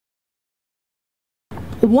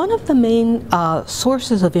One of the main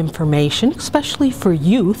sources of information, especially for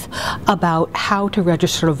youth, about how to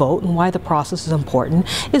register to vote and why the process is important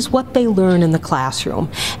is what they learn in the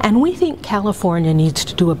classroom. And we think California needs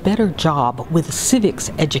to do a better job with the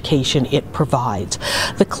civics education it provides.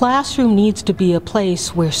 The classroom needs to be a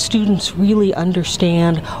place where students really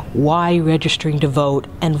understand why registering to vote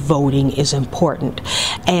and voting is important.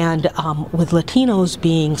 And with Latinos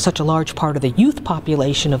being such a large part of the youth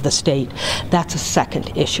population of the state, that's a second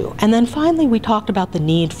issue. And then finally, we talked about the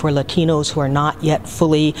need for Latinos who are not yet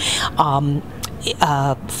fully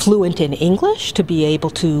fluent in English to be able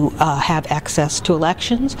to have access to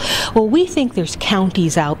elections. Well, we think there's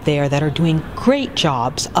counties out there that are doing great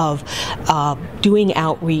jobs of doing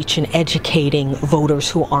outreach and educating voters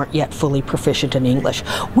who aren't yet fully proficient in English.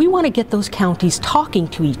 We want to get those counties talking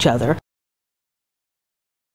to each other